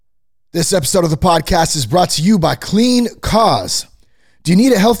This episode of the podcast is brought to you by Clean Cause. Do you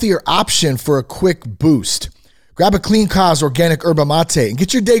need a healthier option for a quick boost? Grab a Clean Cause organic yerba mate and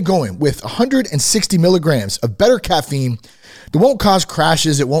get your day going with 160 milligrams of better caffeine that won't cause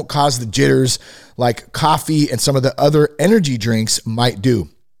crashes. It won't cause the jitters like coffee and some of the other energy drinks might do.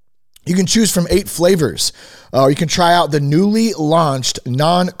 You can choose from 8 flavors. You can try out the newly launched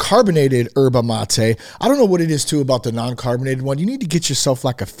non-carbonated yerba mate. I don't know what it is too about the non-carbonated one. You need to get yourself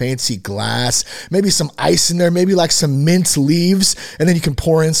like a fancy glass, maybe some ice in there, maybe like some mint leaves, and then you can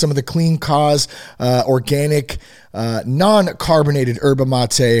pour in some of the Clean Cause organic non-carbonated yerba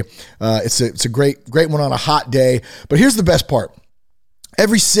mate. It's a great one on a hot day. But here's the best part.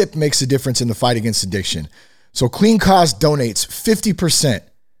 Every sip makes a difference in the fight against addiction. So Clean Cause donates 50%.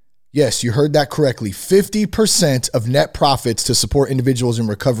 Yes, you heard that correctly. 50% of net profits to support individuals in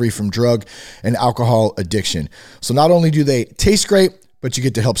recovery from drug and alcohol addiction. So not only do they taste great, but you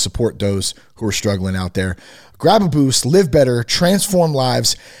get to help support those who are struggling out there. Grab a boost, live better, transform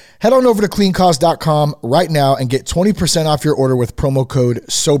lives. Head on over to cleancause.com right now and get 20% off your order with promo code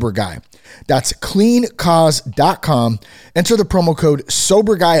SOBERGUY. That's cleancause.com. Enter the promo code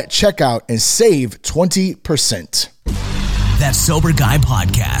SOBERGUY at checkout and save 20%. That Sober Guy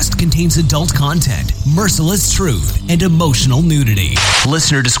podcast contains adult content, merciless truth, and emotional nudity.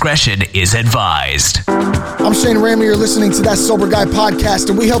 Listener discretion is advised. I'm Shane Ramey. You're listening to That Sober Guy podcast,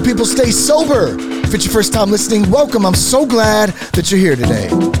 and we help people stay sober. If it's your first time listening, welcome. I'm so glad that you're here today.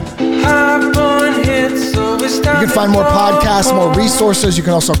 You can find more podcasts, more resources. You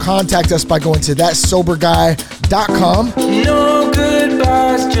can also contact us by going to thatsoberguy.com. No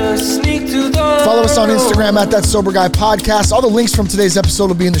goodbyes, just sneak to the Follow us on Instagram at That Sober Guy Podcast. All the links from today's episode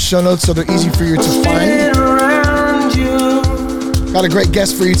will be in the show notes, so they're easy for you to find. Got a great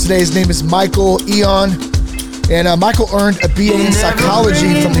guest for you today. His name is Michael Eon. And Michael earned a BA in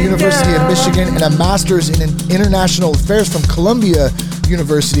psychology from the University of Michigan and a master's in international affairs from Columbia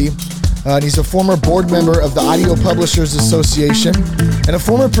University. And he's a former board member of the Audio Publishers Association and a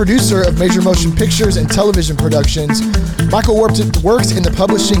former producer of major motion pictures and television productions. Michael worked in the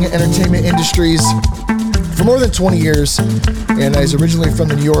publishing and entertainment industries for more than 20 years and is originally from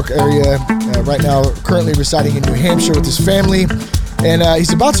the New York area. Right now, currently residing in New Hampshire with his family. And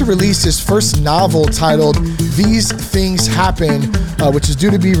he's about to release his first novel titled These Things Happen, which is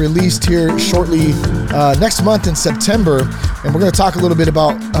due to be released here shortly next month in September. And we're going to talk a little bit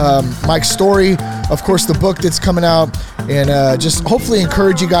about Mike's story, of course, the book that's coming out, and just hopefully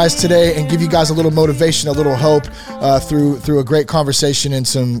encourage you guys today and give you guys a little motivation, a little hope through a great conversation and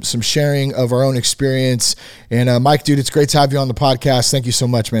some sharing of our own experience. And Mike, dude, it's great to have you on the podcast. Thank you so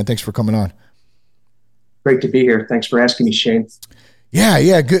much, man. Thanks for coming on. Great to be here. Thanks for asking me, Shane.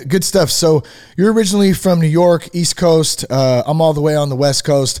 Yeah, good stuff. So you're originally from New York, East Coast. I'm all the way on the West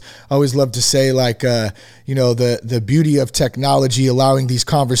Coast. I always love to say, the beauty of technology allowing these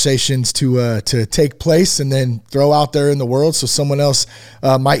conversations to take place and then throw out there in the world so someone else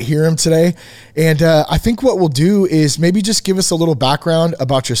might hear them today. And I think what we'll do is maybe just give us a little background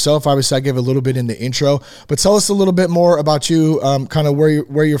about yourself. Obviously, I gave a little bit in the intro, but tell us a little bit more about you, kind of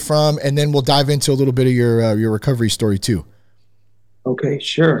where you're from, and then we'll dive into a little bit of your recovery story too. Okay,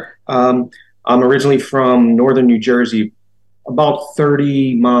 sure. I'm originally from northern New Jersey, about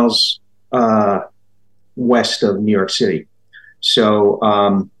 30 miles west of New York City. So,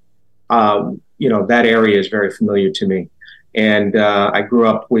 that area is very familiar to me. And I grew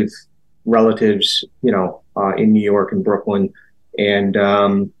up with relatives, in New York and Brooklyn. And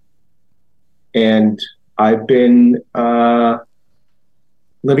I've been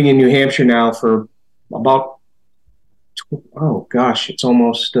living in New Hampshire now for about it's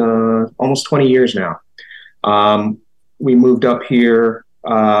almost 20 years now. We moved up here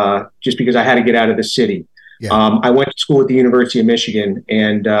just because I had to get out of the city. Yeah. I went to school at the University of Michigan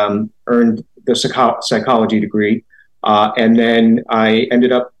and earned the psychology degree. And then I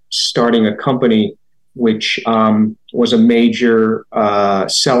ended up starting a company which was a major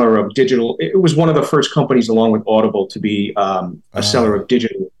seller of digital. It was one of the first companies, along with Audible, to be a seller of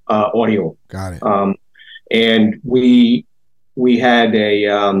digital audio. Got it. And we had we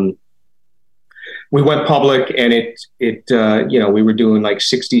went public, and we were doing like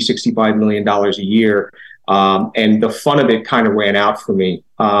 $65 million a year. And the fun of it kind of ran out for me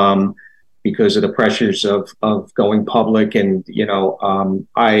because of the pressures of going public. And, we'll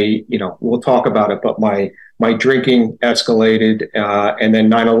talk about it, but my drinking escalated, and then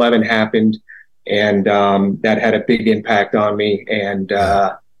 9/11 happened, and that had a big impact on me. And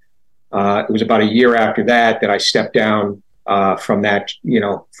it was about a year after that I stepped down from that,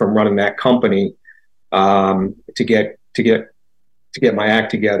 from running that company to get get my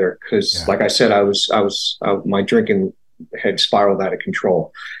act together. Cause like I said, my drinking had spiraled out of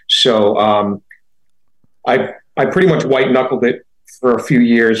control. So, I pretty much white knuckled it for a few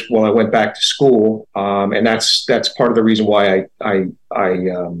years while I went back to school. And that's part of the reason why I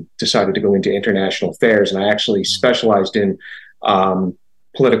decided to go into international affairs. And I actually specialized in,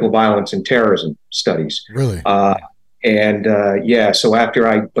 political violence and terrorism studies. Really? So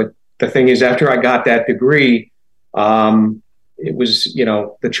but the thing is, after I got that degree, it was,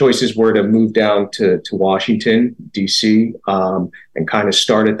 the choices were to move down to Washington, DC, and kind of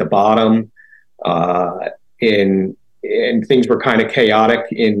start at the bottom. And things were kind of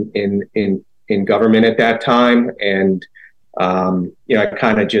chaotic in government at that time. And, I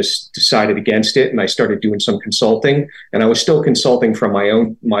kind of just decided against it, and I started doing some consulting, and I was still consulting from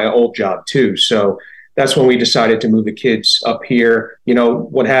my old job too. So that's when we decided to move the kids up here.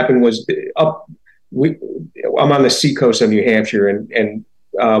 What happened was I'm on the seacoast of New Hampshire, and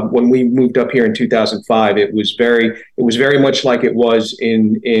when we moved up here in 2005, it was very much like it was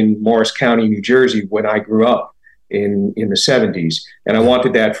in Morris County, New Jersey, when I grew up in the 70s. And I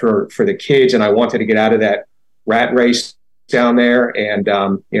wanted that for the kids, and I wanted to get out of that rat race down there. And, I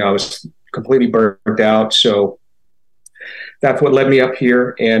was completely burnt out. So that's what led me up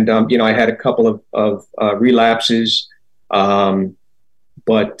here. And, I had a couple of relapses. In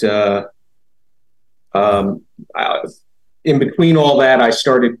between all that, I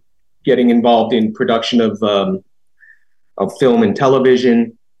started getting involved in production of film and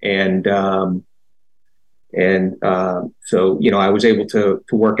television. So, I was able to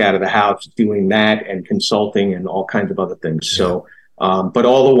work out of the house doing that and consulting and all kinds of other things. So, but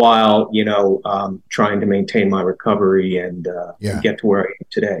all the while, trying to maintain my recovery and get to where I am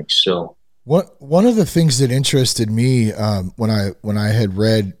today. So one of the things that interested me when I had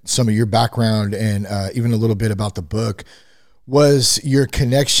read some of your background and even a little bit about the book was your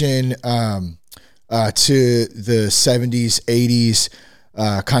connection to the 70s, 80s,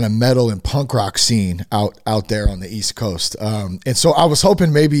 kind of metal and punk rock scene out there on the East Coast. And so I was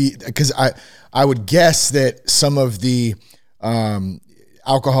hoping maybe, because I would guess that some of the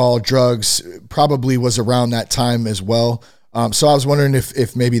alcohol, drugs probably was around that time as well. So I was wondering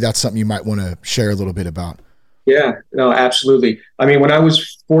if maybe that's something you might want to share a little bit about. Yeah, no, absolutely. I mean, when I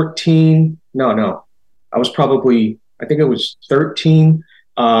was 14, I was probably, I think it was 13.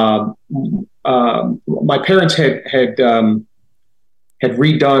 My parents had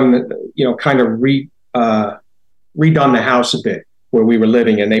redone, redone the house a bit where we were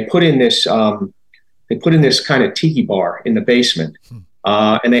living, and they put in this kind of tiki bar in the basement,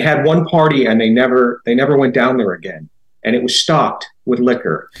 and they had one party, and they never went down there again, and it was stocked with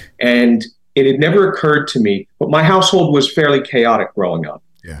liquor, and it had never occurred to me. But my household was fairly chaotic growing up.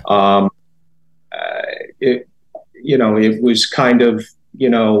 Yeah. It was kind of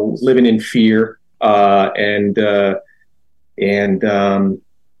living in fear,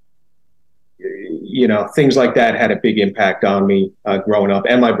 things like that had a big impact on me growing up,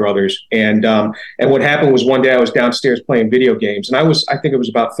 and my brothers. And what happened was, one day I was downstairs playing video games, and I think it was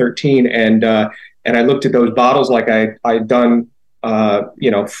about 13, and I looked at those bottles like I'd done,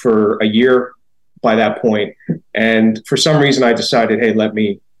 for a year by that point. And for some reason I decided, hey, let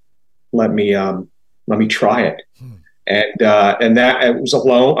me try it. And that it was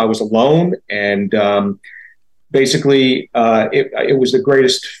alone. I was alone, and basically, it was the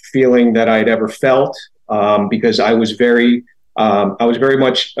greatest feeling that I'd ever felt, because I was very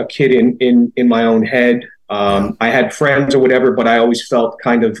much a kid in my own head. I had friends or whatever, but I always felt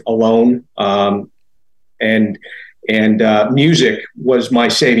kind of alone. And music was my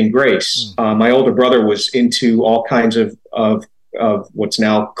saving grace. My older brother was into all kinds of what's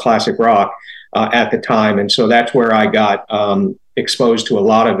now classic rock at the time, and so that's where I got exposed to a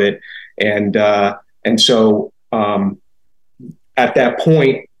lot of it. And so at that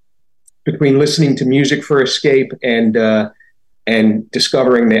point, between listening to music for escape and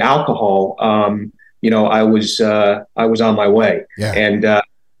discovering the alcohol, I was on my way. Yeah.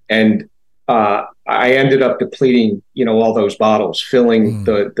 And I ended up depleting, all those bottles, filling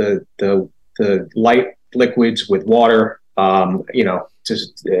the light liquids with water, and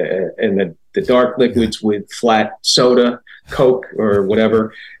the dark liquids with flat soda, Coke or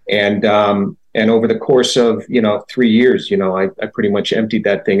whatever. And over the course of, 3 years, I pretty much emptied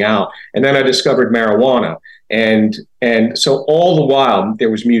that thing out. And then I discovered marijuana. And so all the while there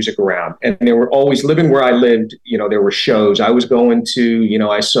was music around, and they were always living where I lived. There were shows I was going to,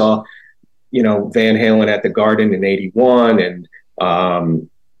 I saw, Van Halen at the Garden in '81, and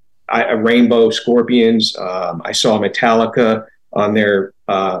Rainbow Scorpions. I saw Metallica on their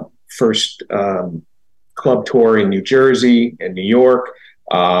first club tour in New Jersey and New York.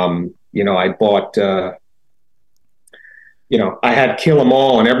 I bought, I had Kill 'Em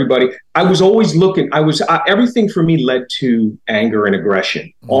All and everybody. I was always looking. Everything for me led to anger and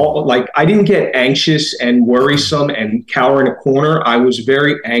aggression. I didn't get anxious and worrisome and cower in a corner. I was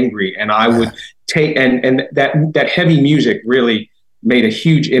very angry, and I would take and that heavy music really made a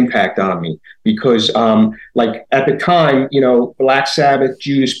huge impact on me because, at the time, Black Sabbath,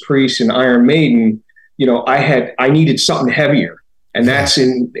 Judas Priest, and Iron Maiden, I needed something heavier. And that's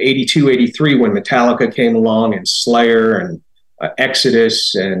in 82, 83 when Metallica came along and Slayer and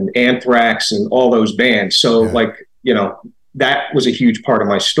Exodus and Anthrax and all those bands. So that was a huge part of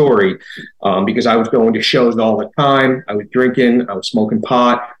my story because I was going to shows all the time. I was drinking, I was smoking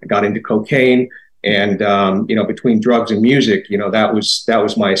pot, I got into cocaine. And, between drugs and music, that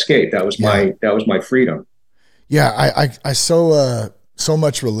was my escape. That was my freedom. Yeah. I so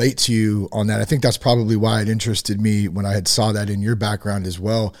much relate to you on that. I think that's probably why it interested me when I had saw that in your background as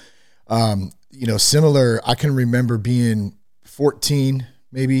well. Similar, I can remember being 14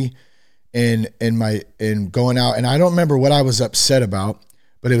 maybe and going out, and I don't remember what I was upset about,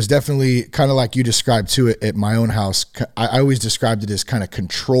 but it was definitely kind of like you described to it at my own house. I always described it as kind of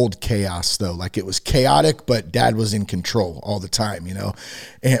controlled chaos though. Like it was chaotic, but dad was in control all the time, and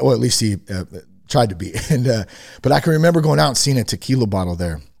or at least he, tried to be. And, but I can remember going out and seeing a tequila bottle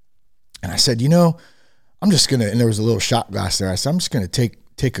there. And I said, I'm just going to, and there was a little shot glass there. I said, I'm just going to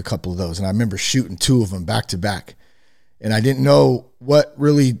take a couple of those. And I remember shooting 2 of them back to back. And I didn't know what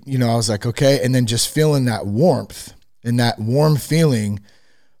really, I was like, okay. And then just feeling that warmth and that warm feeling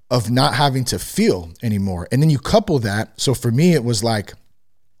of not having to feel anymore. And then you couple that. So for me, it was like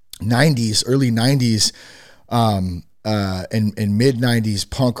early 90s, and mid 90s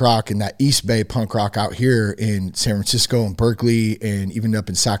punk rock and that East Bay punk rock out here in San Francisco and Berkeley and even up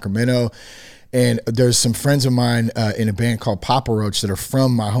in Sacramento. And there's some friends of mine in a band called Papa Roach that are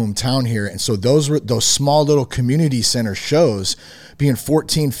from my hometown here. And so those were those small little community center shows, being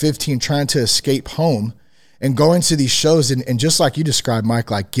 14, 15, trying to escape home and going to these shows. And just like you described, Mike,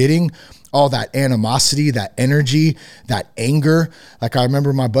 like getting all that animosity, that energy, that anger. Like I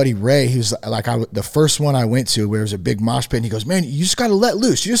remember my buddy Ray, he was like, the first one I went to where there was a big mosh pit, and he goes, man, you just got to let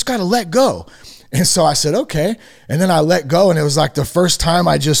loose. You just got to let go. And so I said, okay. And then I let go. And it was like the first time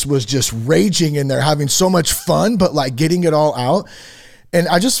I just was just raging in there, having so much fun, but like getting it all out. And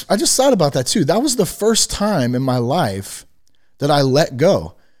I just thought about that too. That was the first time in my life that I let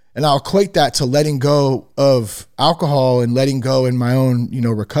go. And I'll equate that to letting go of alcohol and letting go in my own,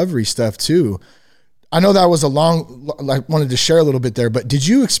 recovery stuff too. I know that was wanted to share a little bit there, but did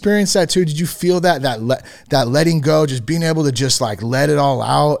you experience that too? Did you feel that letting go, just being able to just like let it all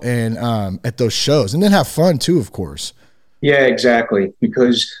out and at those shows and then have fun too, of course? Yeah, exactly.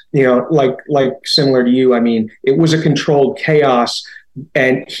 Because, like similar to you, I mean, it was a controlled chaos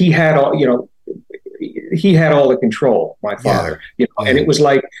and he had all the control, my father, and it was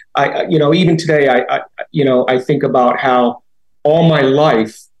like, even today, I think about how all my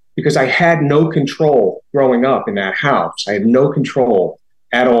life, because I had no control growing up in that house, I had no control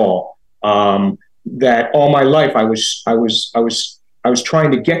at all. That all my life I was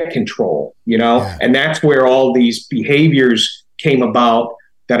trying to get control, and that's where all these behaviors came about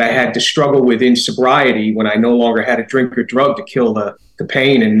that I had to struggle with in sobriety when I no longer had a drink or drug to kill the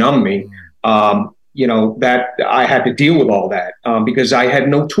pain and numb me. That I had to deal with all that because I had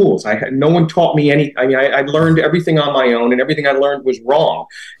no tools. No one taught me any. I mean, I learned everything on my own, and everything I learned was wrong.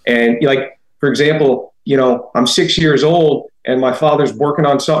 And for example, I'm 6 years old, and my father's working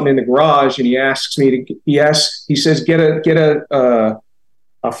on something in the garage, and he asks me he says, get a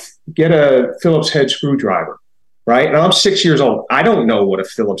Phillips head screwdriver. Right. And I'm 6 years old. I don't know what a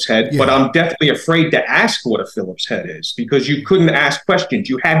Phillips head, but I'm definitely afraid to ask what a Phillips head is because you couldn't ask questions.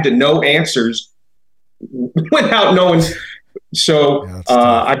 You had to know answers without knowing. So,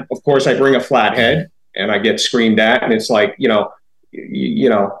 of course, I bring a flathead and I get screamed at, and it's like,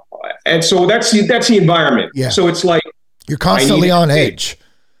 and so that's the environment. Yeah. So it's like you're constantly on edge.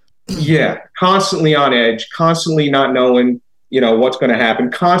 Yeah. Constantly on edge, constantly not knowing, what's going to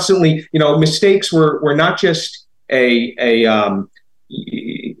happen. Constantly, mistakes were not just they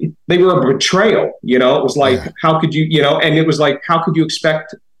were a betrayal, it was like, how could you, and it was like, how could you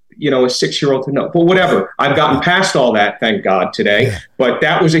expect, a 6-year-old to know? But whatever, I've gotten past all that, thank God today. Yeah. But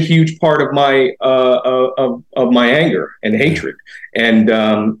that was a huge part of my of my anger and hatred, and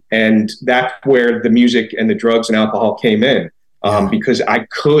that's where the music and the drugs and alcohol came in, because I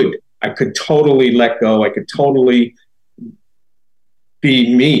could totally let go. I could totally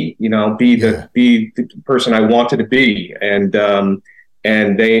be me, be the person I wanted to be, and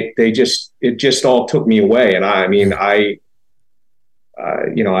and it just all took me away. And I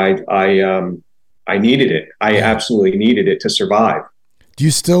needed it. I absolutely needed it to survive. Do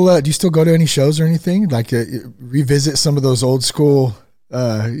you still go to any shows or anything, like revisit some of those old school,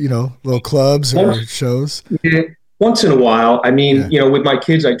 little clubs or shows? Yeah, once in a while. I mean, with my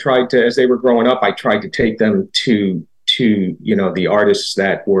kids, I tried to, as they were growing up, I tried to take them to the artists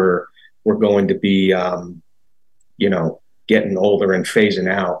that were going to be, getting older and phasing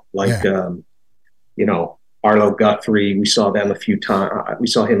out, like, Arlo Guthrie. We saw them a few times. We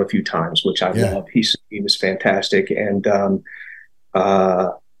saw him a few times, which I love. He was fantastic. And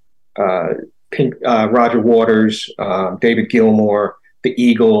Roger Waters, David Gilmour, the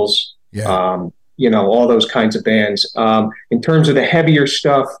Eagles, all those kinds of bands. In terms of the heavier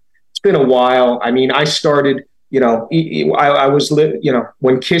stuff, it's been a while. I mean, I started, I was,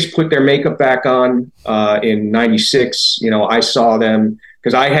 when Kiss put their makeup back on in '96, I saw them,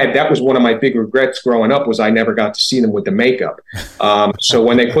 because that was one of my big regrets growing up, was I never got to see them with the makeup. So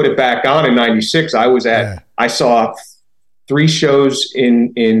when they put it back on in '96, I saw 3 shows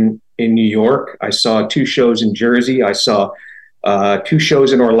in New York. I saw 2 shows in Jersey. I saw 2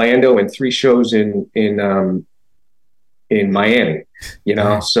 shows in Orlando and 3 shows in Miami.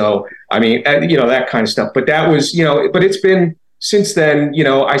 So I mean, that kind of stuff. But that was, but it's been since then.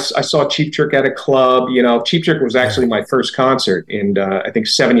 I saw Cheap Trick at a club. Cheap Trick was actually my first concert in I think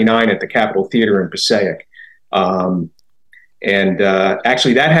 '79 at the Capitol Theater in Passaic. And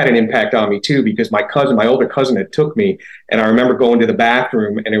actually, that had an impact on me too, because my older cousin, had took me, and I remember going to the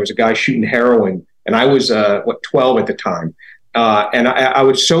bathroom, and there was a guy shooting heroin, and I was 12 at the time, and I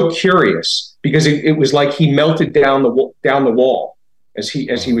was so curious, because it was like he melted down the wall as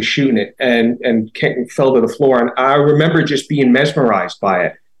he was shooting it, and fell to the floor, and I remember just being mesmerized by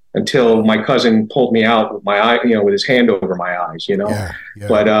it until my cousin pulled me out with my eye, with his hand over my eyes,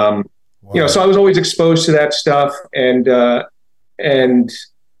 But wow. So I was always exposed to that stuff, and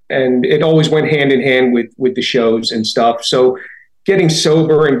it always went hand in hand with the shows and stuff. So getting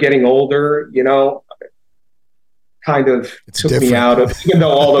sober and getting older, kind of took me out of, even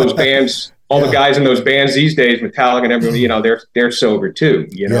though all those bands, the guys in those bands these days, Metallica and everyone, they're sober too,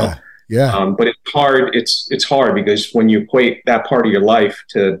 but it's hard. It's hard, because when you equate that part of your life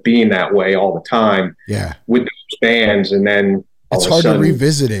to being that way all the time, with those bands, and then it's hard to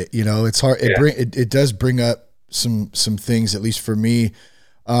revisit it. It's hard. It does bring up some things, at least for me.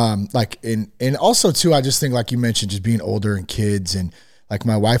 And also too, I just think, like you mentioned, just being older and kids, and like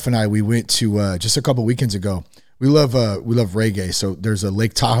my wife and I, we went to just a couple weekends ago. We love reggae. So there's a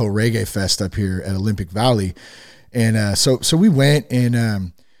Lake Tahoe Reggae Fest up here at Olympic Valley. And so we went,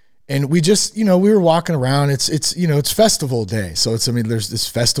 and we just, we were walking around. It's festival day. So there's this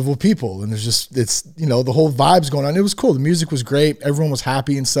festival people, and there's the whole vibe's going on. It was cool. The music was great. Everyone was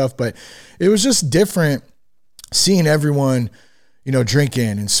happy and stuff, but it was just different seeing everyone,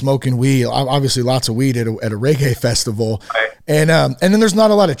 drinking and smoking weed. Obviously lots of weed at a reggae festival. Right. And then there's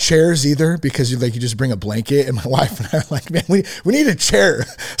not a lot of chairs either, because you just bring a blanket, and my wife and I are like, man, we need a chair.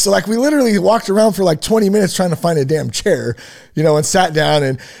 So we literally walked around for 20 minutes trying to find a damn chair, and sat down,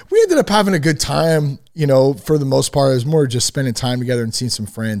 and we ended up having a good time, for the most part. It was more just spending time together and seeing some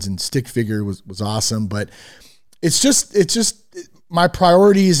friends, and Stick Figure was awesome. But it's just my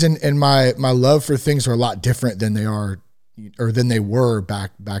priorities and my love for things are a lot different than they are, or than they were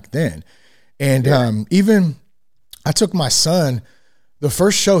back then. And even I took my son, the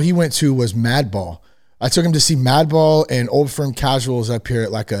first show he went to was Madball. I took him to see Madball and Old Firm Casuals up here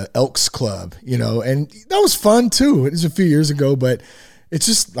at a Elks Club, and that was fun too. It was a few years ago, but it's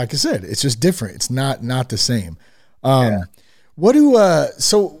just, like I said, it's just different. It's not the same. What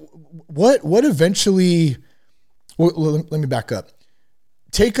eventually, let me back up.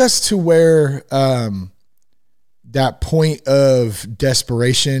 Take us to where, that point of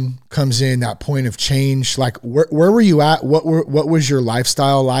desperation comes in, that point of change. Where were you at? What was your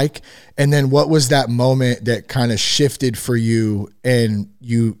lifestyle like? And then what was that moment that kind of shifted for you, and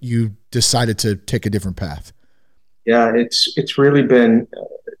you decided to take a different path? Yeah, it's really been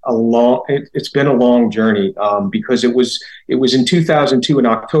it's been a long journey, because it was in 2002, in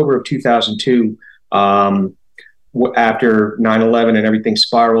October of 2002, after 9/11 and everything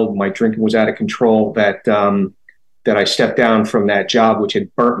spiraled, my drinking was out of control, that I stepped down from that job, which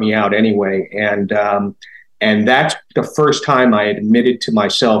had burnt me out anyway. And that's the first time I admitted to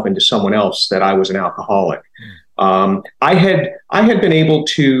myself and to someone else that I was an alcoholic. I had been able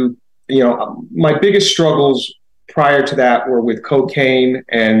to, my biggest struggles prior to that were with cocaine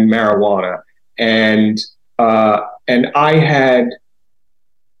and marijuana. And I had,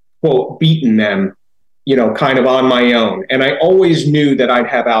 quote, beaten them kind of on my own. And I always knew that I'd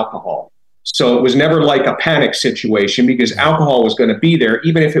have alcohol. So it was never like a panic situation because alcohol was going to be there,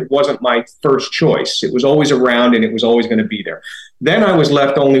 even if it wasn't my first choice. It was always around and it was always going to be there. Then I was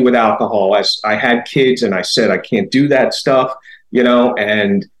left only with alcohol as I had kids and I said, I can't do that stuff,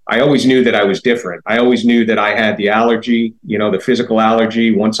 and I always knew that I was different. I always knew that I had the allergy, the physical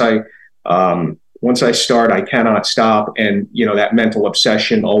allergy. Once I start, I cannot stop. And, that mental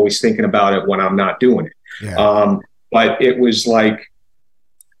obsession, always thinking about it when I'm not doing it. Yeah. But it was like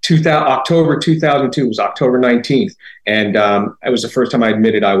October 2002, it was October 19th. And it was the first time I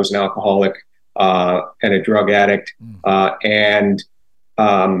admitted I was an alcoholic and a drug addict. And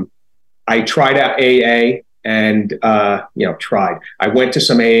I tried out AA and, tried. I went to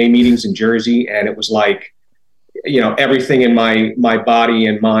some AA meetings in Jersey and it was like, everything in my body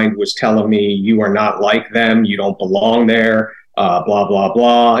and mind was telling me you are not like them. You don't belong there, blah, blah,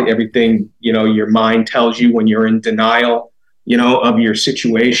 blah. Everything, your mind tells you when you're in denial, of your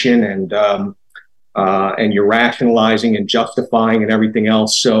situation and you're rationalizing and justifying and everything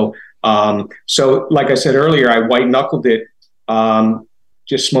else. So like I said earlier, I white knuckled it,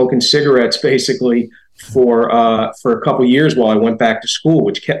 just smoking cigarettes basically for a couple of years while I went back to school,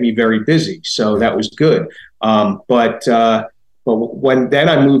 which kept me very busy. So that was good. But then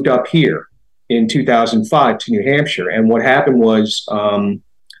I moved up here in 2005 to New Hampshire. And what happened was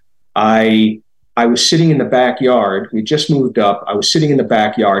I was sitting in the backyard. We just moved up. I was sitting in the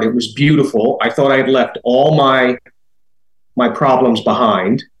backyard. It was beautiful. I thought I had left all my problems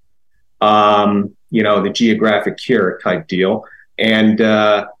behind, the geographic cure type deal. And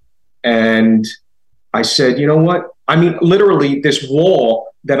I said, you know what? I mean, literally this wall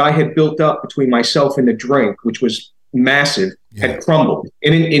that I had built up between myself and the drink, which was massive, had crumbled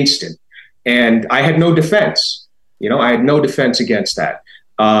in an instant. And I had no defense. I had no defense against that.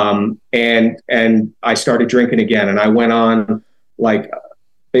 And I started drinking again. And I went on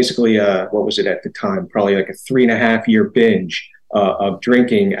basically, what was it at the time? Probably like a 3.5 year binge of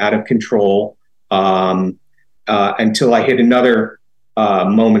drinking out of control until I hit another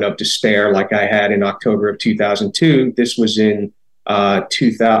moment of despair like I had in October of 2002. This was in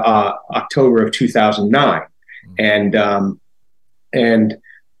October of 2009. And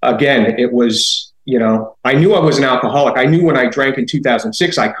again, it was, I knew I was an alcoholic. I knew when I drank in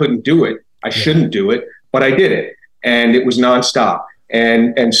 2006, I couldn't do it. I shouldn't do it, but I did it. And it was nonstop.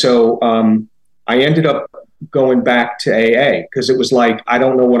 And so I ended up going back to AA because it was like, I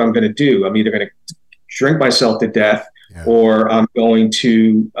don't know what I'm going to do. I'm either going to drink myself to death or I'm not going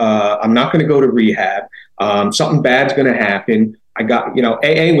to go to rehab. Something bad's going to happen. I got,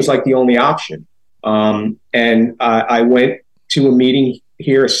 AA was like the only option. And I went to a meeting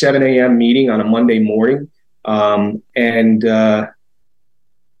here, a 7 a.m. meeting on a Monday morning. And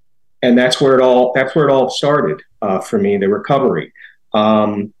that's where it all started for me, the recovery.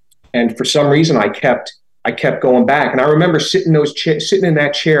 And for some reason I kept going back. And I remember sitting in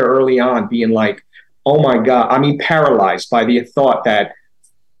that chair early on being like, oh my God, I mean, paralyzed by the thought that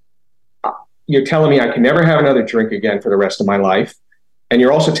you're telling me I can never have another drink again for the rest of my life. And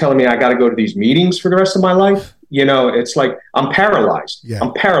you're also telling me I got to go to these meetings for the rest of my life. It's like I'm paralyzed. Yeah.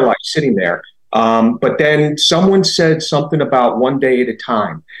 I'm paralyzed sitting there. But then someone said something about one day at a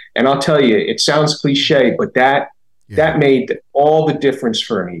time. And I'll tell you, it sounds cliche, but that made all the difference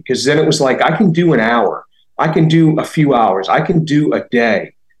for me. Because then it was like, I can do an hour. I can do a few hours. I can do a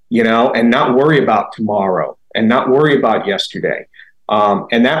day, and not worry about tomorrow and not worry about yesterday.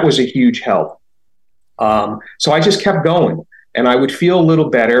 And that was a huge help. So I just kept going and I would feel a little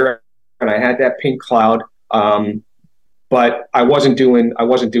better. And I had that pink cloud. But I wasn't doing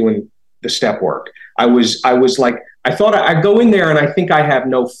the step work. I was like, I thought I'd go in there and I think I have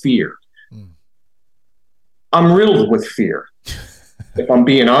no fear. I'm riddled with fear. If I'm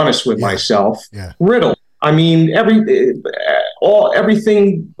being honest with myself, riddled. I mean, every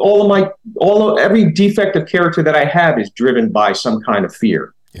defect of character that I have is driven by some kind of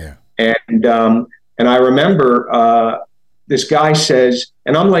fear. Yeah. And I remember, this guy says,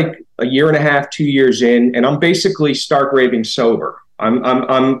 and I'm like a year and a half, 2 years in, and I'm basically stark raving sober.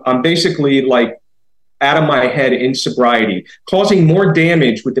 I'm basically like out of my head in sobriety, causing more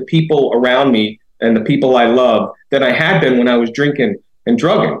damage with the people around me and the people I love than I had been when I was drinking and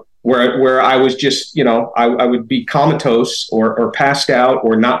drugging, where I was just, I would be comatose or passed out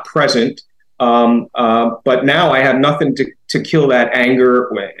or not present. But now I have nothing to kill that anger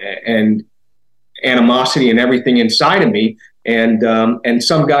and animosity and everything inside of me. And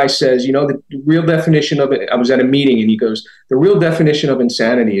some guy says, the real definition of it, I was at a meeting and he goes, the real definition of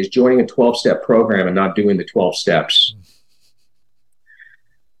insanity is joining a 12-step program and not doing the 12 steps.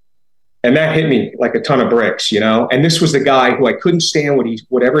 And that hit me like a ton of bricks, And this was the guy who I couldn't stand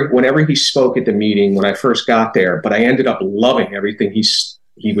whenever he spoke at the meeting when I first got there, but I ended up loving everything he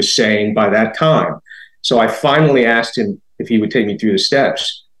was saying by that time. So I finally asked him if he would take me through the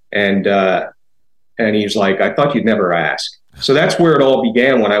steps, and he was like, "I thought you'd never ask." So that's where it all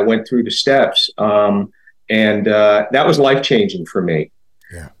began, when I went through the steps, and that was life-changing for me.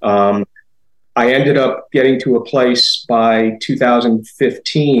 Yeah. I ended up getting to a place by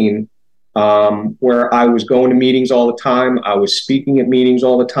 2015 where I was going to meetings all the time. I was speaking at meetings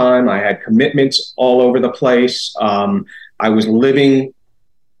all the time. I had commitments all over the place. I was living,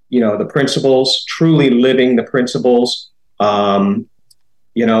 the principles, truly living the principles,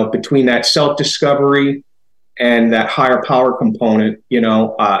 between that self-discovery and that higher power component,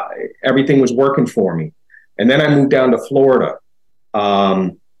 everything was working for me. And then I moved down to Florida.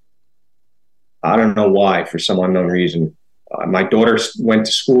 I don't know why, for some unknown reason. My daughter went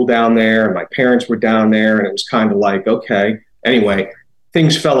to school down there, and my parents were down there, and it was kind of like, okay. Anyway,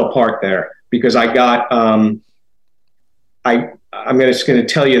 things fell apart there because I got, I'm just going to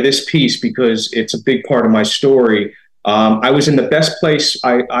tell you this piece because it's a big part of my story. I was in the best place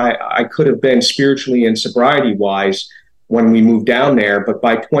I could have been spiritually and sobriety wise when we moved down there. But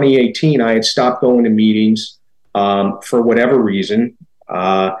by 2018, I had stopped going to meetings for whatever reason.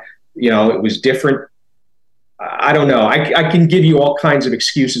 It was different. I don't know. I can give you all kinds of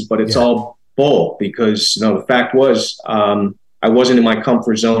excuses, but it's all bull because, the fact was, I wasn't in my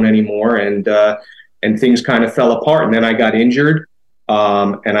comfort zone anymore, and things kind of fell apart. And then I got injured,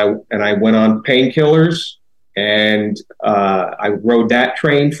 and I went on painkillers, and I rode that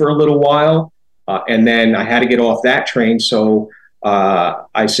train for a little while, and then I had to get off that train. So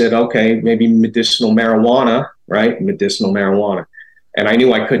I said, okay, maybe medicinal marijuana, right? Medicinal marijuana. And I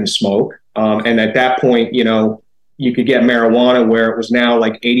knew I couldn't smoke. And at that point, you could get marijuana where it was now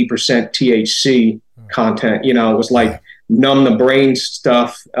like 80% THC content. It was like numb the brain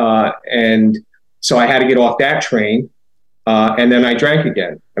stuff. And so I had to get off that train. And then I drank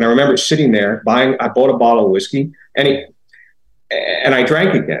again. And I remember sitting there I bought a bottle of whiskey and I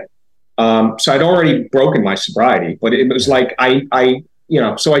drank again. So I'd already broken my sobriety, but it was like,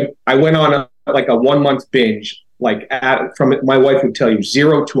 so I went on a 1 month binge. From my wife would tell you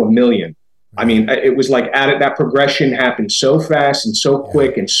 0 to 1 million. I mean, it was like that progression happened so fast and so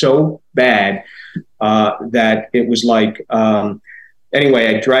quick and so bad that it was like,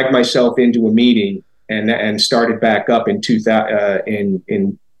 anyway, I dragged myself into a meeting and started back up in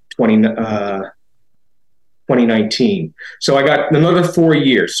 2019. So I got another 4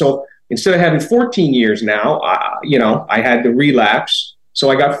 years. So instead of having 14 years now, I had the relapse.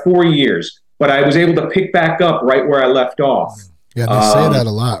 So I got 4 years. But I was able to pick back up right where I left off. Yeah, they say that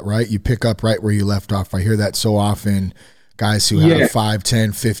a lot, right? You pick up right where you left off. I hear that so often. Guys who have 5,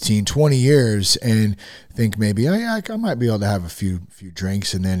 10, 15, 20 years and think maybe, I might be able to have a few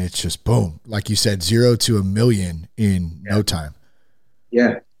drinks, and then it's just boom. Like you said, 0 to 1 million in no time.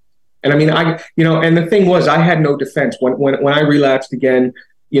 Yeah. And I mean, and the thing was, I had no defense. When I relapsed again,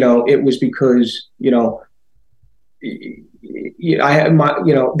 it was because, I had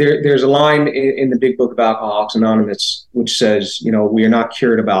there's a line in the big book of Alcoholics Anonymous, which says, we are not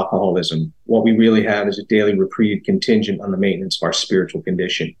cured of alcoholism. What we really have is a daily reprieve contingent on the maintenance of our spiritual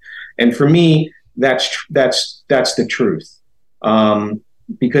condition. And for me, that's the truth.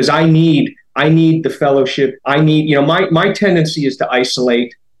 Because I need the fellowship. I need, my tendency is to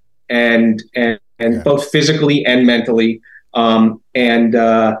isolate and both physically and mentally, and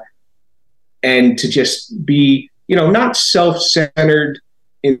to just be, not self-centered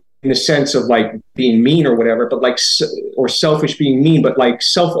in the sense of like being mean or whatever, but or selfish being mean, but like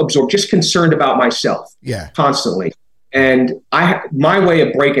self-absorbed, just concerned about myself constantly. And my way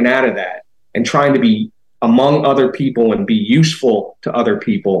of breaking out of that and trying to be among other people and be useful to other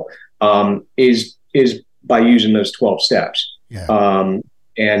people is by using those 12 steps. Yeah.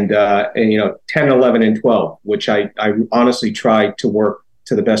 And 10, 11, and 12, which I honestly try to work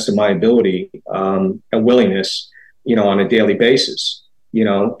to the best of my ability and willingness, on a daily basis,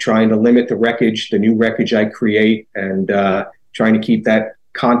 trying to limit the new wreckage I create, and trying to keep that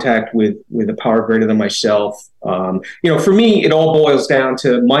contact with a power greater than myself. For me, it all boils down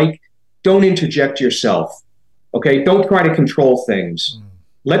to, Mike, don't interject yourself. Okay. Don't try to control things.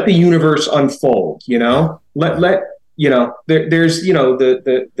 Let the universe unfold, there's,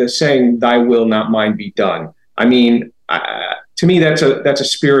 the saying, thy will, not mine be done. I mean, to me, that's a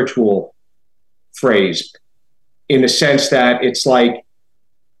spiritual phrase, in the sense that it's like,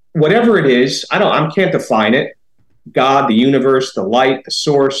 whatever it is, I can't define it. God, the universe, the light, the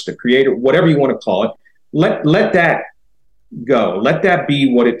source, the creator, whatever you want to call it. Let that go. Let that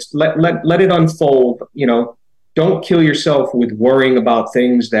be what it's, let it unfold. Don't kill yourself with worrying about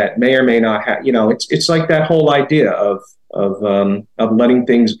things that may or may not have, it's like that whole idea of letting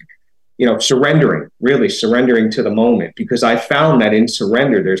things, surrendering to the moment, because I found that in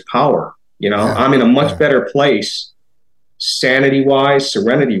surrender, there's power. I'm in a much better place, sanity wise,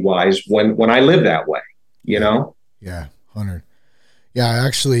 serenity wise, when I live that way, Yeah. 100. Yeah.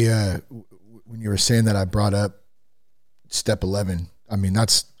 Actually, when you were saying that, I brought up step 11. I mean,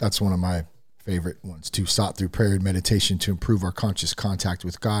 that's one of my favorite ones too. Sought through prayer and meditation to improve our conscious contact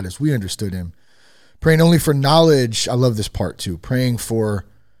with God as we understood him. Praying only for knowledge. I love this part too. Praying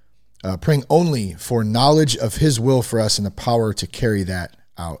only for knowledge of his will for us and the power to carry that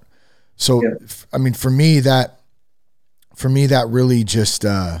out. So, I mean, for me, that really just,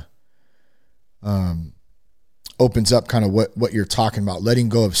 opens up kind of what you're talking about, letting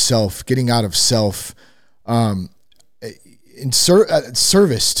go of self, getting out of self, in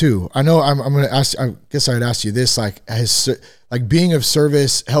service too. I know I'm going to ask, I guess I would ask you this, like being of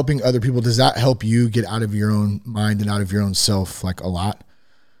service, helping other people, does that help you get out of your own mind and out of your own self, like a lot?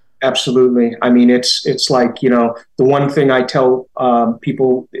 Absolutely. I mean, it's like, the one thing I tell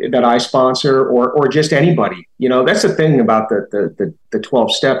people that I sponsor or just anybody, that's the thing about the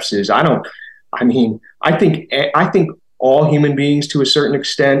 12 steps is I think all human beings to a certain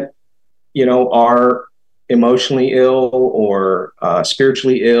extent, are emotionally ill or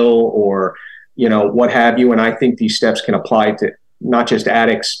spiritually ill or, what have you. And I think these steps can apply to not just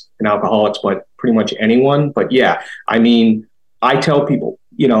addicts and alcoholics, but pretty much anyone. But yeah, I mean, I tell people,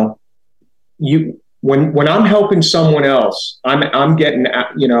 when I'm helping someone else, I'm getting,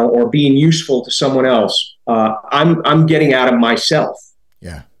 or being useful to someone else, I'm getting out of myself.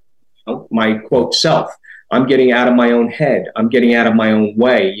 Yeah. My quote self. I'm getting out of my own head. I'm getting out of my own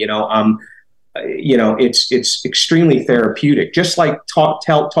way. It's extremely therapeutic. Just like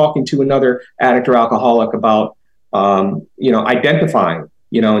talking to another addict or alcoholic about, identifying,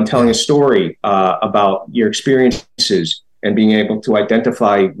 and telling a story about your experiences and being able to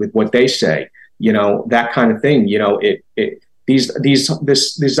identify with what they say, that kind of thing.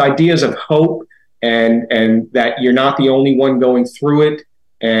 These ideas of hope and that you're not the only one going through it,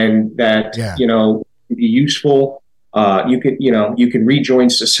 and that be useful. You can rejoin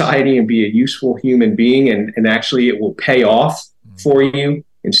society and be a useful human being, and actually it will pay off for you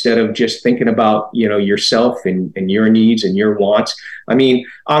instead of just thinking about yourself and your needs and your wants. I mean,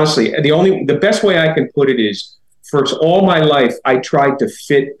 honestly, the best way I can put it is, for all my life, I tried to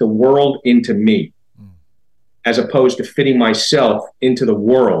fit the world into me, as opposed to fitting myself into the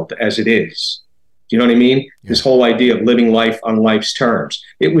world as it is. Do you know what I mean? Yeah. This whole idea of living life on life's terms.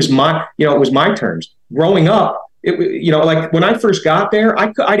 It was my terms. Growing up, like when I first got there,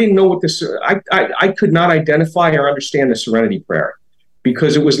 I didn't know what this. I could not identify or understand the Serenity Prayer,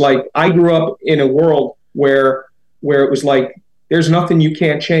 because it was like I grew up in a world where it was like there's nothing you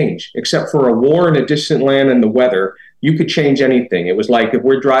can't change except for a war in a distant land and the weather. You could change anything. It was like if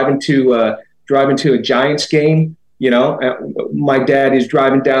we're driving to a Giants game, my dad is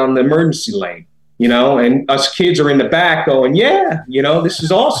driving down the emergency lane. And us kids are in the back going, yeah, this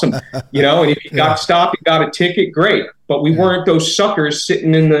is awesome, and if you got stopped, you got a ticket, great. But we weren't those suckers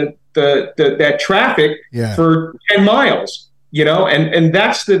sitting in that traffic for 10 miles, and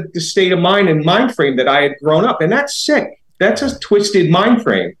that's the state of mind and mind frame that I had grown up. And that's sick. That's a twisted mind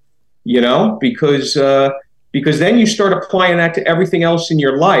frame, because then you start applying that to everything else in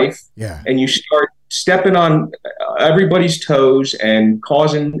your life, and you start stepping on everybody's toes and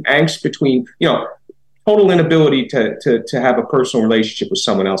causing angst between, total inability to have a personal relationship with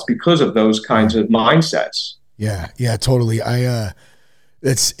someone else because of those kinds of mindsets. Yeah, totally.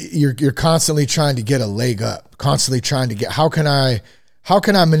 You're constantly trying to get a leg up, constantly trying to get, how can I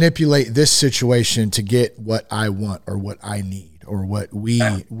manipulate this situation to get what I want or what I need or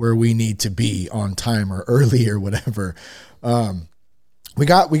where we need to be on time or early or whatever. We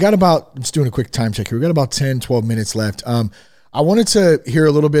got about, I'm just doing a quick time check here. We got about 10, 12 minutes left. I wanted to hear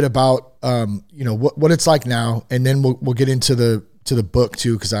a little bit about, what it's like now, and then we'll get into the book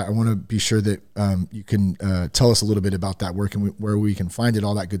too, because I want to be sure that you can tell us a little bit about that work and where we can find it,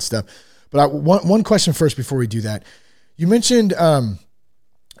 all that good stuff. But one question first before we do that. You mentioned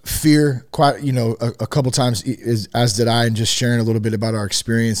fear quite, a couple times, as did I, and just sharing a little bit about our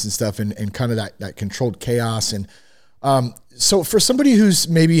experience and stuff, and kind of that controlled chaos. And so for somebody who's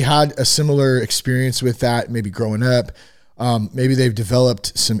maybe had a similar experience with that, maybe growing up, maybe they've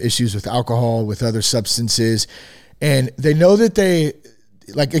developed some issues with alcohol, with other substances, and they know that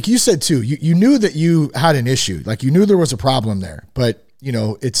like you said too, you knew that you had an issue, like you knew there was a problem there, but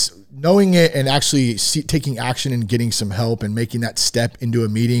it's knowing it and actually taking action and getting some help and making that step into a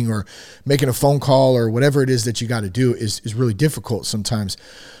meeting or making a phone call or whatever it is that you got to do is really difficult sometimes.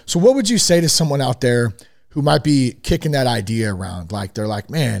 So what would you say to someone out there who might be kicking that idea around? Like, they're like,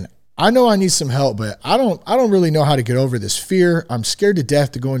 man, I know I need some help, but I don't really know how to get over this fear. I'm scared to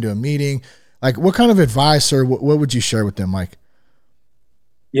death to go into a meeting. Like, what kind of advice or what would you share with them, Mike?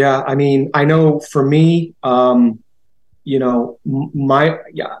 Yeah, I mean, I know for me,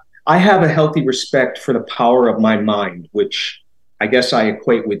 I have a healthy respect for the power of my mind, which I guess I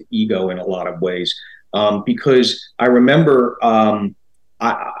equate with ego in a lot of ways. Because I remember, I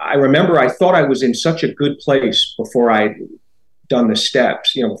thought I was in such a good place before I'd done the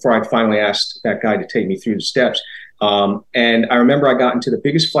steps, before I finally asked that guy to take me through the steps. And I remember I got into the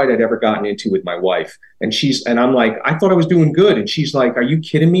biggest fight I'd ever gotten into with my wife. And I'm like, I thought I was doing good. And she's like, are you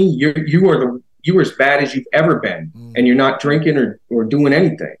kidding me? You are as bad as you've ever been. And you're not drinking or doing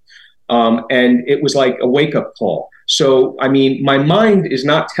anything. And it was like a wake up call. So, I mean, my mind is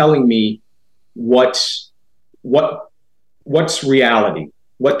not telling me what's reality,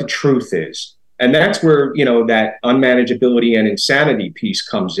 what the truth is. And that's where, that unmanageability and insanity piece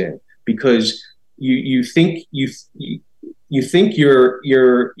comes in, because you think you're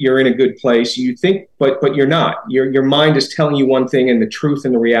in a good place. You think, but you're not. Your mind is telling you one thing, and the truth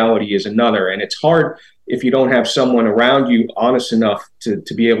and the reality is another. And it's hard if you don't have someone around you honest enough to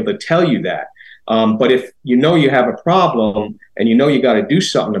be able to tell you that. But if you have a problem and you got to do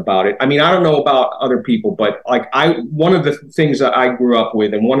something about it. I mean, I don't know about other people, but one of the things that I grew up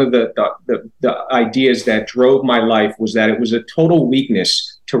with, and one of the ideas that drove my life, was that it was a total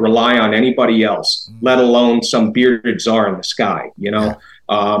weakness to rely on anybody else, let alone some bearded czar in the sky,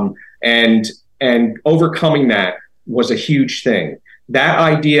 and overcoming that was a huge thing. That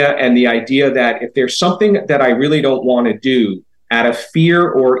idea, and the idea that if there's something that I really don't want to do out of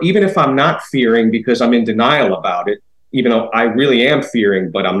fear, or even if I'm not fearing because I'm in denial about it, even though I really am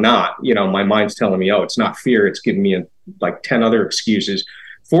fearing, but I'm not, my mind's telling me, oh, it's not fear. It's giving me like 10 other excuses,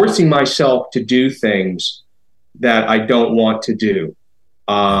 forcing myself to do things that I don't want to do.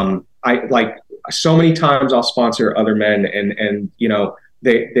 I like so many times I'll sponsor other men and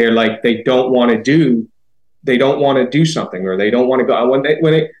they're like, they don't want to do something, or they don't want to go.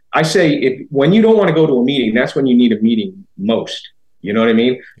 I say, when you don't want to go to a meeting, that's when you need a meeting most. You know what I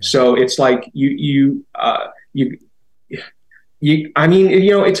mean? Yeah. So it's like it's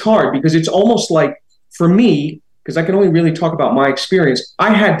hard, because it's almost like, for me, because I can only really talk about my experience,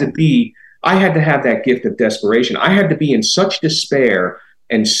 I had to have that gift of desperation. I had to be in such despair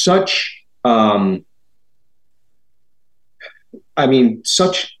and such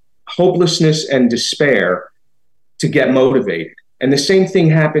such hopelessness and despair to get motivated. And the same thing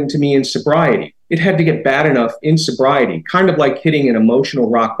happened to me in sobriety. It had to get bad enough in sobriety, kind of like hitting an emotional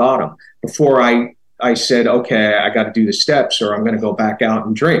rock bottom, before I said, okay, I got to do the steps, or I'm going to go back out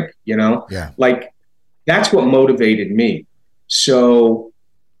and drink, Yeah. Like, that's what motivated me. So,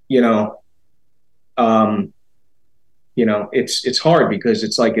 it's hard, because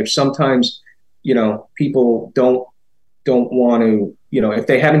it's like, if sometimes, people don't want to, if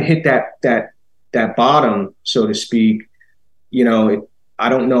they haven't hit that bottom, so to speak, I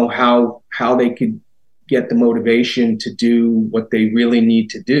don't know how they could get the motivation to do what they really need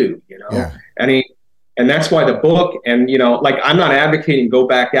to do, Yeah. I mean, and that's why the book, and, I'm not advocating go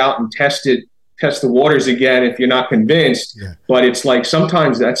back out and test the waters again if you're not convinced. Yeah. But it's like,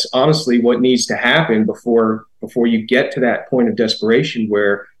 sometimes that's honestly what needs to happen before you get to that point of desperation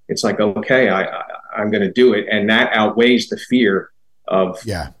where it's like, okay, I'm going to do it. And that outweighs the fear of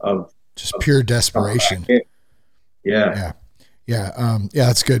pure desperation. Yeah. Yeah,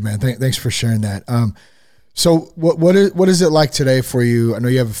 that's good, man. Thanks for sharing that. So what is it like today for you? I know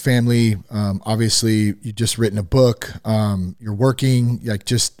you have a family. Obviously, you just written a book. You're working.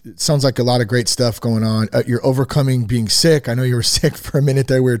 It sounds like a lot of great stuff going on. You're overcoming being sick. I know you were sick for a minute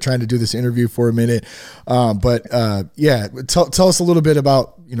there. We were trying to do this interview for a minute, but tell us a little bit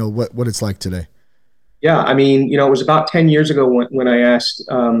about what it's like today. Yeah, I mean, it was about 10 years ago when I asked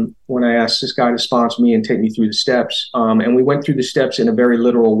this guy to sponsor me and take me through the steps, and we went through the steps in a very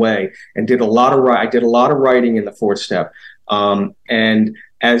literal way, and I did a lot of writing in the fourth step, and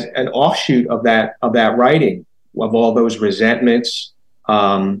as an offshoot of that writing, of all those resentments,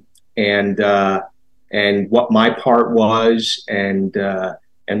 and what my part was, and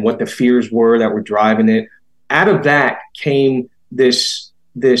what the fears were that were driving it. Out of that came this,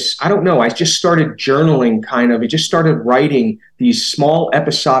 I don't know, I just started journaling, I just started writing these small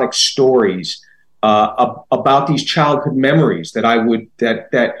episodic stories about these childhood memories that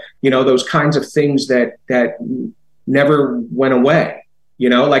those kinds of things that never went away.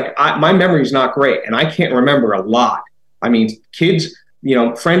 Like my memory is not great and I can't remember a lot. I mean, kids,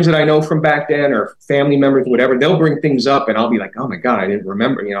 friends that I know from back then or family members, whatever, they'll bring things up and I'll be like, oh my God, I didn't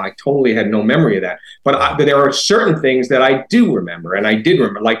remember. I totally had no memory of that. But there are certain things that I do remember, and I did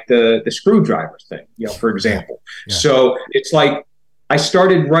remember, like the screwdriver thing, for example. Yeah. So it's like I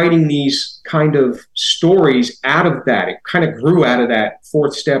started writing these kind of stories out of that. It kind of grew out of that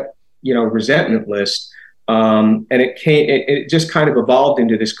fourth step, resentment list. And it just kind of evolved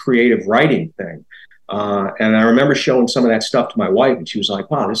into this creative writing thing. And I remember showing some of that stuff to my wife, and she was like,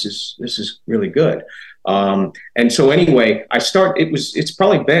 wow, this is really good. And so anyway, it's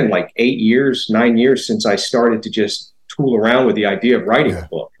probably been like 9 years since I started to just tool around with the idea of writing a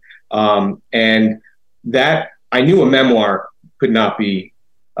book. And that I knew a memoir could not be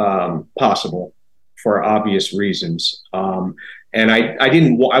possible for obvious reasons. And I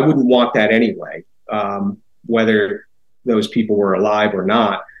wouldn't want that anyway, whether those people were alive or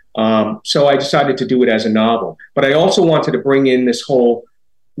not. So I decided to do it as a novel, but I also wanted to bring in this whole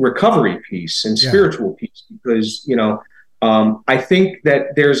recovery piece and spiritual piece, because, I think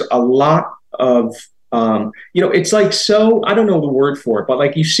that there's a lot of, it's like, so I don't know the word for it, but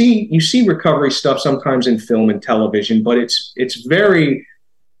like you see recovery stuff sometimes in film and television, but it's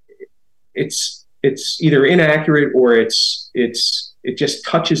either inaccurate or it just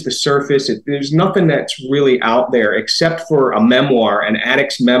touches the surface. There's nothing that's really out there except for a memoir, an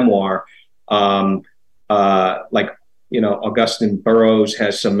addict's memoir. Like, Augustine Burroughs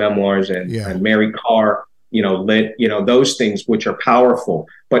has some memoirs and Mary Karr, lit, those things which are powerful,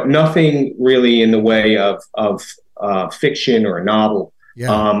 but nothing really in the way of fiction or a novel.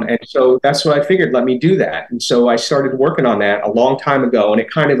 Yeah. And so that's what I figured, let me do that. And so I started working on that a long time ago, and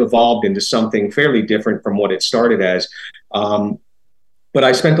it kind of evolved into something fairly different from what it started as. But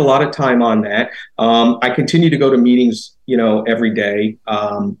I spent a lot of time on that. I continue to go to meetings, every day.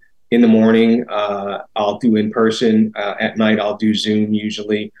 In the morning, I'll do in person. At night, I'll do Zoom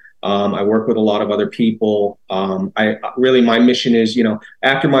usually. I work with a lot of other people. My mission is,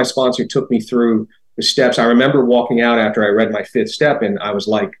 after my sponsor took me through the steps, I remember walking out after I read my fifth step, and I was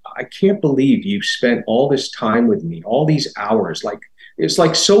like, I can't believe you spent all this time with me, all these hours. Like, it's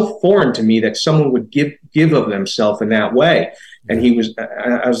like so foreign to me that someone would give of themselves in that way. And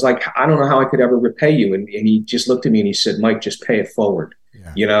I was like, I don't know how I could ever repay you. And he just looked at me and he said, Mike, just pay it forward,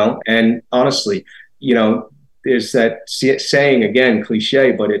 And honestly, there's that saying, again,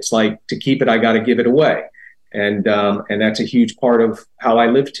 cliche, but it's like, to keep it, I got to give it away. And that's a huge part of how I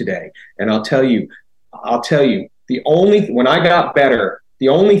live today. And I'll tell you, when I got better, the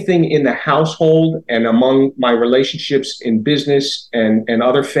only thing in the household and among my relationships in business and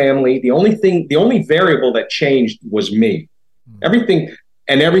other family, the only variable that changed was me. Everything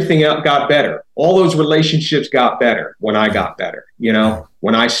else got better. All those relationships got better when I got better,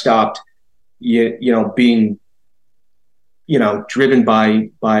 when I stopped, being, driven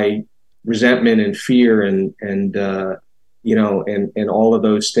by resentment and fear and all of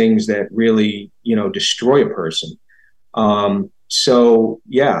those things that really, destroy a person. So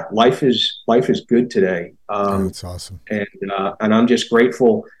yeah, life is good today. That's awesome. And I'm just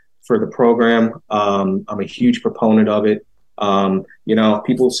grateful for the program. I'm a huge proponent of it. Some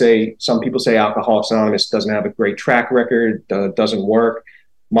people say Alcoholics Anonymous doesn't have a great track record, doesn't work.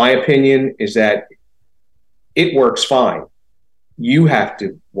 My opinion is that it works fine. You have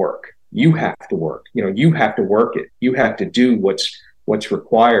to work. You have to work. You have to work it. You have to do what's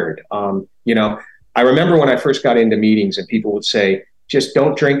required. I remember when I first got into meetings and people would say, just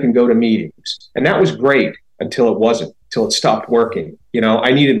don't drink and go to meetings. And that was great until it wasn't, until it stopped working.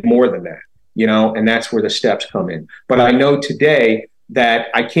 I needed more than that. And that's where the steps come in. But I know today that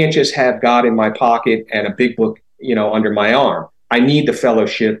I can't just have God in my pocket and a big book, under my arm. I need the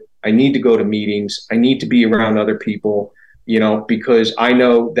fellowship. I need to go to meetings. I need to be around other people, because I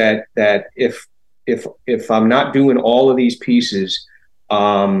know that if I'm not doing all of these pieces,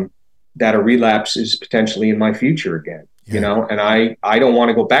 that a relapse is potentially in my future again, and I don't want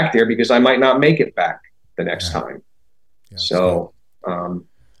to go back there because I might not make it back the next time. Yeah, so,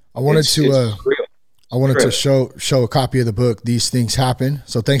 I wanted to show a copy of the book, These Things Happen.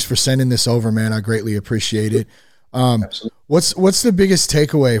 So thanks for sending this over, man. I greatly appreciate it. What's the biggest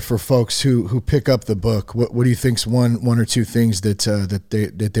takeaway for folks who pick up the book? What do you think's one or two things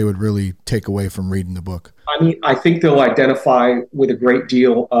that they would really take away from reading the book? I mean, I think they'll identify with a great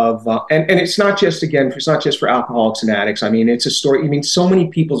deal of, and it's not just for alcoholics and addicts. I mean, it's a story. I mean, so many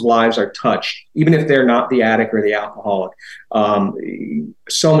people's lives are touched, even if they're not the addict or the alcoholic.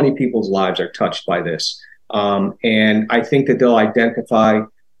 So many people's lives are touched by this. And I think that they'll identify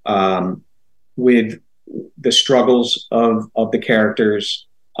with the struggles of the characters.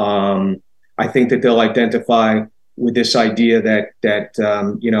 I think that they'll identify with this idea that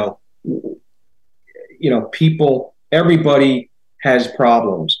people, everybody has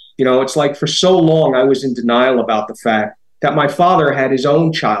problems. It's like for so long I was in denial about the fact that my father had his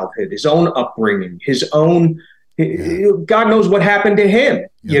own childhood, his own upbringing, his own, God knows what happened to him,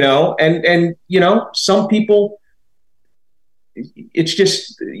 and some people, it's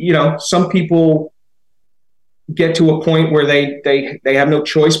just, some people get to a point where they have no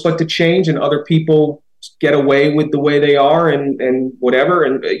choice but to change, and other people get away with the way they are and whatever.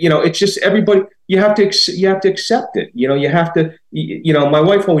 And, it's just everybody, you have to accept it. You have to, my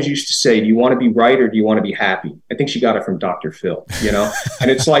wife always used to say, do you want to be right or do you want to be happy? I think she got it from Dr. Phil, and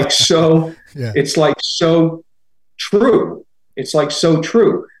it's like, so it's like so true. It's like so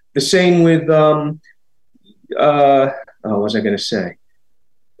true. The same with, what was I going to say?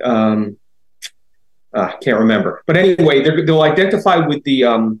 I can't remember, but anyway, they'll identify with the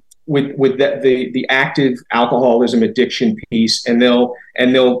the active alcoholism addiction piece, and they'll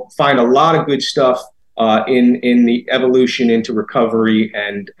find a lot of good stuff in the evolution into recovery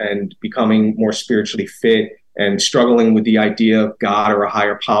and becoming more spiritually fit and struggling with the idea of God or a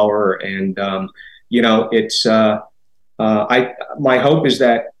higher power. And it's my hope is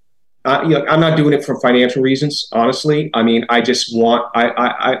that I'm not doing it for financial reasons, honestly. I mean, I just want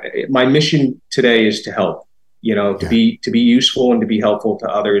my mission today is to help. To be useful and to be helpful to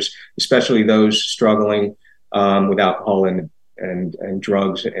others, especially those struggling with alcohol and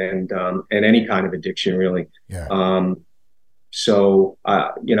drugs and any kind of addiction, really. Yeah. So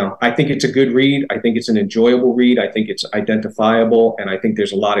I think it's a good read. I think it's an enjoyable read. I think it's identifiable, and I think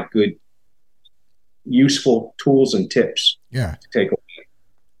there's a lot of good, useful tools and tips. Yeah. To take away.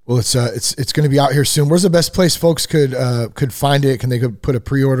 Well, it's going to be out here soon. Where's the best place folks could find it? Can they go put a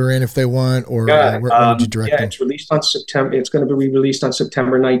pre-order in if they want, or where would you direct them? It's released on September. It's going to be released on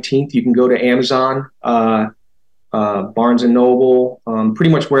September 19th. You can go to Amazon, Barnes and Noble,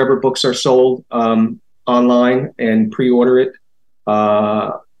 pretty much wherever books are sold online, and pre-order it.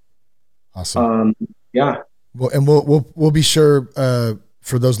 Awesome. Yeah. Well, and we'll be sure.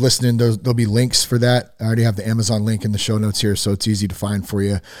 For those listening, there'll be links for that. I already have the Amazon link in the show notes here, so it's easy to find for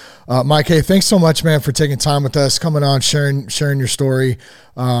you. Mike, hey, thanks so much, man, for taking time with us, coming on, sharing your story,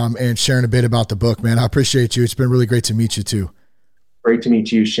 and sharing a bit about the book, man. I appreciate you. It's been really great to meet you, too. Great to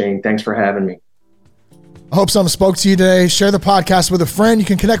meet you, Shane. Thanks for having me. I hope something spoke to you today. Share the podcast with a friend. You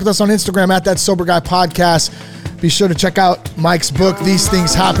can connect with us on Instagram at That Sober Guy Podcast. Be sure to check out Mike's book, These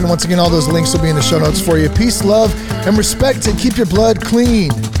Things Happen. Once again, all those links will be in the show notes for you. Peace, love, and respect, and keep your blood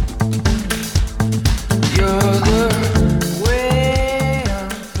clean. You're